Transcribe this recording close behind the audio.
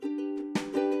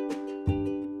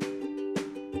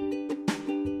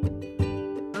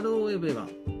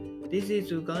everyone. This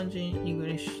is Ganjin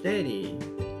English Daily.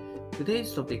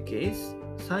 Today's topic is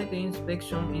Site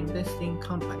Inspection Investing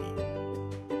Company.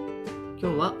 今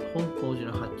日は本工事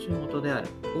の発注元である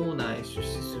オーナーへ出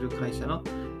資する会社の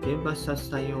現場視察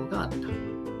対応があった。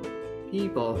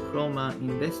People from an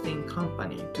investing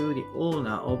company to the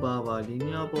owner of our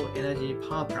renewable energy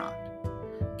power plant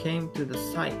came to the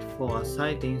site for a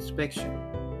site inspection.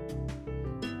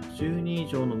 10人以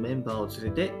上のメンバーを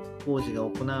連れて工事が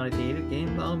行われている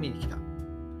現場を見に来た。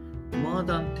More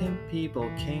than 10 people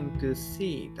came to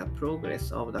see the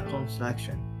progress of the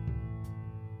construction.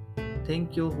 天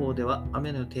気予報では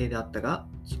雨の予定であったが、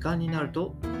時間になる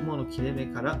と雲の切れ目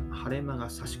から晴れ間が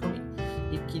差し込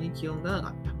み、一気に気温が上が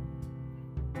っ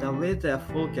た。The weather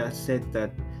forecast said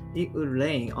that it would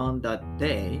rain on that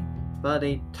day, but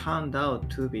it turned out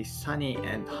to be sunny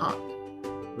and hot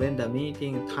when the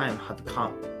meeting time had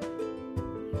come.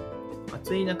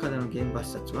 暑い中での現場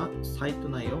視察はサイト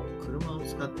内を車を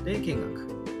使って見学。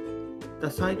The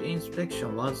site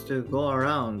inspection was to go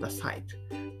around the site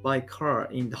by car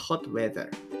in the hot weather.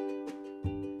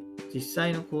 実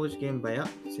際の工事現場や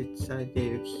設置されてい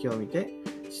る機器を見て、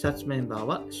視察メンバー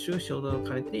は終始驚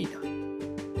かれていた。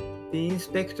The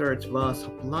inspectors were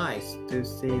surprised to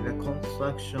see the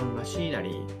construction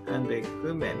machinery and the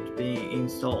equipment being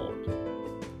installed.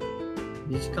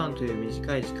 2時間という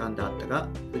短い時間であったが、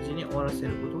無事に終わらせ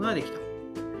ることができた。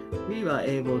We were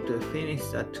able to finish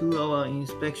the 2-hour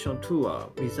inspection tour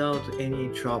without any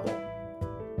trouble.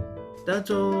 That's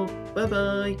all. Bye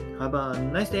bye. Have a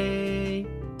nice day.